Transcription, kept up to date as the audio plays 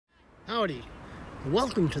Howdy, and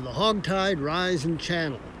welcome to the Hogtide Rising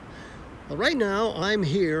channel. Well, right now I'm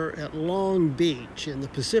here at Long Beach in the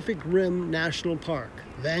Pacific Rim National Park,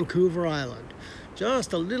 Vancouver Island,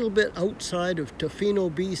 just a little bit outside of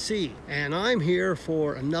Tofino, BC, and I'm here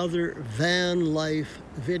for another van life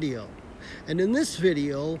video. And in this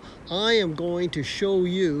video, I am going to show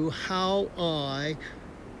you how I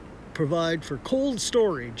provide for cold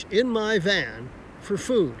storage in my van for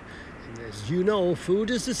food. As you know, food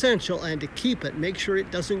is essential, and to keep it, make sure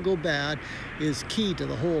it doesn't go bad, is key to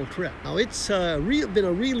the whole trip. Now, it's been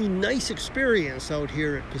a really nice experience out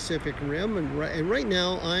here at Pacific Rim, and right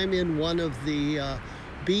now I'm in one of the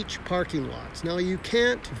beach parking lots. Now, you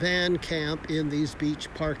can't van camp in these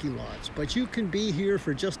beach parking lots, but you can be here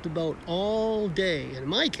for just about all day. In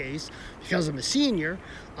my case, because I'm a senior,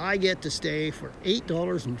 I get to stay for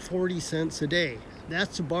 $8.40 a day.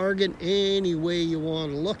 That's a bargain any way you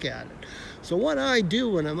want to look at it. So what I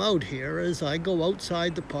do when I'm out here is I go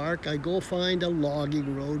outside the park, I go find a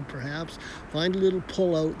logging road perhaps, find a little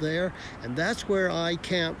pull out there, and that's where I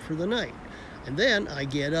camp for the night. And then I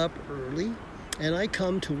get up early and I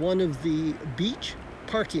come to one of the beach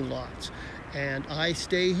parking lots and I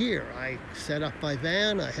stay here. I set up my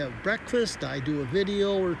van, I have breakfast, I do a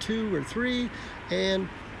video or two or three, and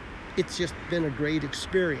it's just been a great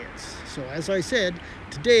experience. So as I said,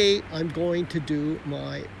 today I'm going to do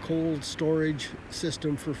my cold storage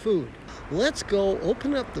system for food. Let's go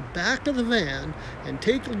open up the back of the van and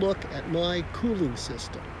take a look at my cooling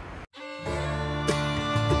system.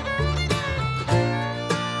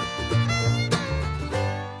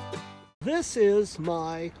 This is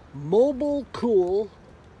my Mobicool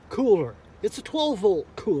cooler. It's a 12-volt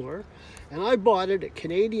cooler, and I bought it at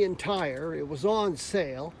Canadian Tire. It was on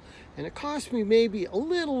sale, and it cost me maybe a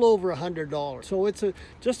little over $100. So it's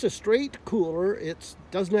just a straight cooler. It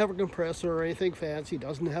doesn't have a compressor or anything fancy. It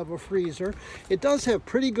doesn't have a freezer. It does have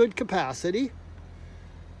pretty good capacity.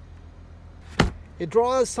 It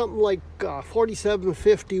draws something like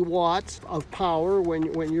 4750 watts of power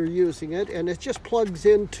when you're using it, and it just plugs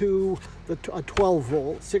into a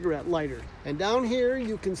 12-volt cigarette lighter. And down here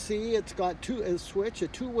you can see it's got a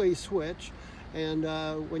two-way switch,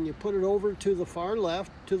 and when you put it over to the far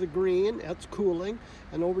left, to the green, that's cooling,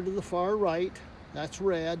 and over to the far right, that's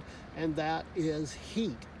red, and that is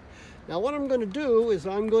heat. Now what I'm going to do is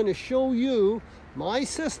I'm going to show you my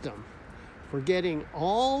system for getting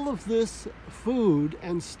all of this food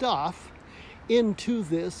and stuff into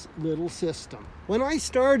this little system. When I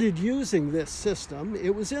started using this system,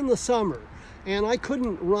 it was in the summer, and I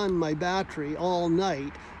couldn't run my battery all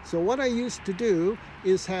night. So what I used to do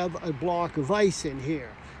is have a block of ice in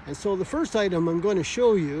here. And so the first item I'm going to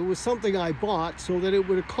show you was something I bought so that it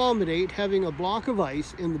would accommodate having a block of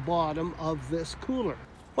ice in the bottom of this cooler.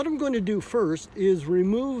 What I'm going to do first is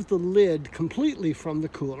remove the lid completely from the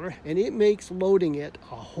cooler, and it makes loading it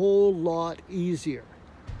a whole lot easier.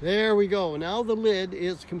 There we go. Now the lid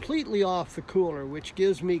is completely off the cooler, which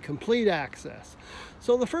gives me complete access.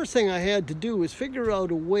 So the first thing I had to do was figure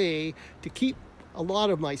out a way to keep a lot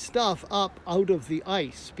of my stuff up out of the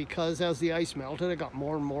ice, because as the ice melted, I got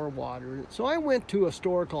more and more water. So I went to a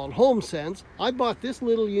store called HomeSense. I bought this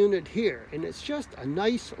little unit here, and it's just a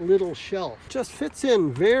nice little shelf. Just fits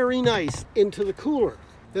in very nice into the cooler.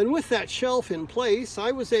 Then with that shelf in place,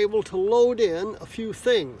 I was able to load in a few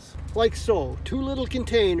things, like so. Two little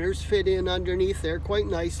containers fit in underneath there quite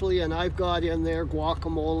nicely, and I've got in there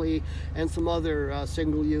guacamole and some other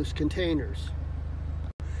single-use containers.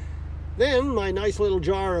 Then my nice little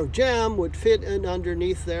jar of jam would fit in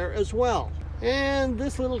underneath there as well. And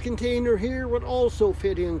this little container here would also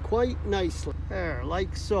fit in quite nicely. There,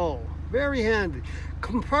 like so. Very handy.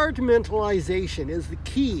 Compartmentalization is the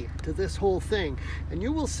key to this whole thing. And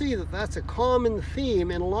you will see that that's a common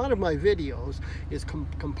theme in a lot of my videos, is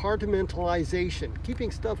compartmentalization.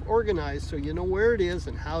 Keeping stuff organized so you know where it is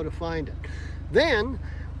and how to find it. Then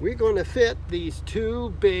we're going to fit these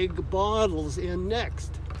two big bottles in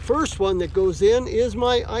next. First one that goes in is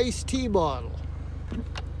my iced tea bottle.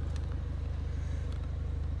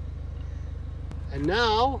 And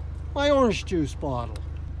now my orange juice bottle.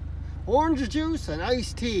 Orange juice and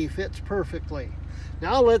iced tea fits perfectly.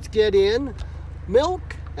 Now let's get in milk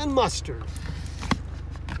and mustard.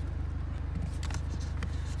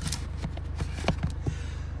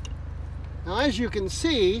 Now as you can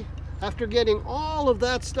see, after getting all of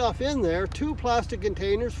that stuff in there, two plastic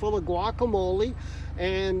containers full of guacamole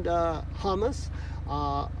and hummus,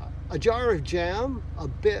 a jar of jam,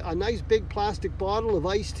 a nice big plastic bottle of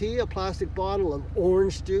iced tea, a plastic bottle of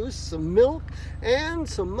orange juice, some milk, and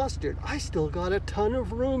some mustard. I still got a ton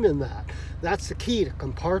of room in that. That's the key to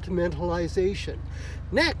compartmentalization.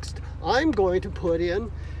 Next, I'm going to put in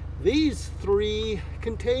these 3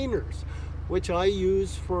 containers, which I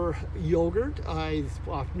use for yogurt. I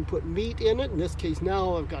often put meat in it. In this case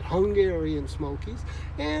now I've got Hungarian Smokies,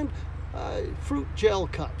 and fruit gel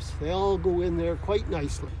cups. They all go in there quite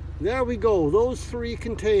nicely. There we go, those 3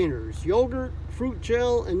 containers, yogurt, fruit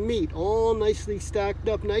gel, and meat, all nicely stacked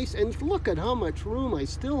up nice. And look at how much room I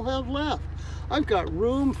still have left. I've got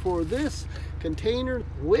room for this container.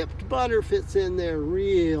 Whipped butter fits in there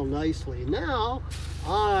real nicely. Now,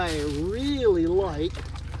 I really like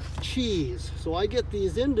cheese. So I get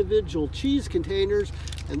these individual cheese containers,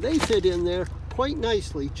 and they fit in there quite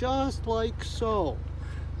nicely, just like so.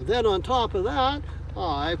 And then on top of that,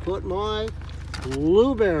 I put my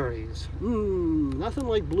blueberries. Nothing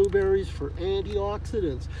like blueberries for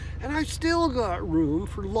antioxidants. And I've still got room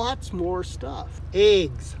for lots more stuff.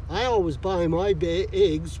 Eggs. I always buy my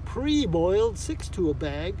eggs pre-boiled, 6 to a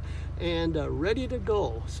bag, and ready to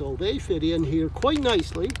go. So they fit in here quite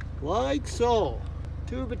nicely, like so.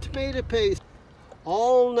 Tube of tomato paste.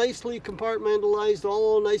 All nicely compartmentalized,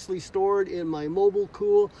 all nicely stored in my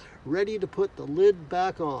Mobicool, ready to put the lid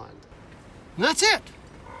back on. And that's it.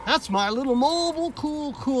 That's my little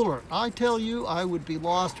Mobicool cooler. I tell you, I would be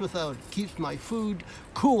lost without it. Keeps my food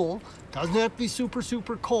cool. Doesn't have to be super,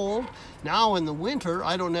 super cold. Now in the winter,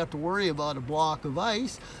 I don't have to worry about a block of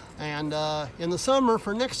ice. And in the summer,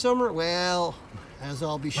 for next summer, well, as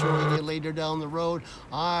I'll be showing you later down the road,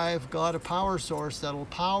 I've got a power source that'll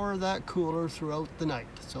power that cooler throughout the night.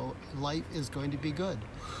 So life is going to be good.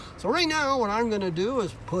 So right now, what I'm going to do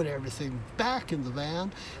is put everything back in the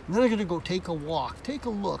van, and then I'm going to go take a walk, take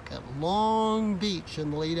a look at Long Beach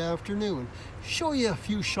in the late afternoon, show you a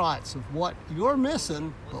few shots of what you're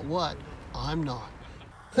missing, but what I'm not.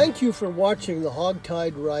 Thank you for watching the Hog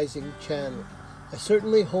Tide Rising channel. I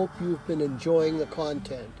certainly hope you've been enjoying the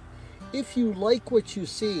content. If you like what you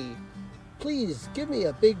see, please give me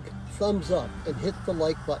a big thumbs up and hit the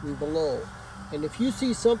like button below. And if you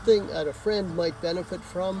see something that a friend might benefit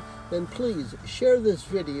from, then please share this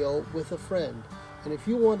video with a friend. And if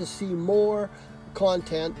you want to see more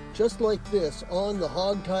content just like this on the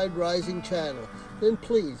Hog Tide Rising channel, then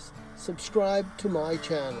please subscribe to my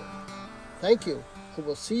channel. Thank you, and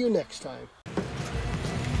we'll see you next time.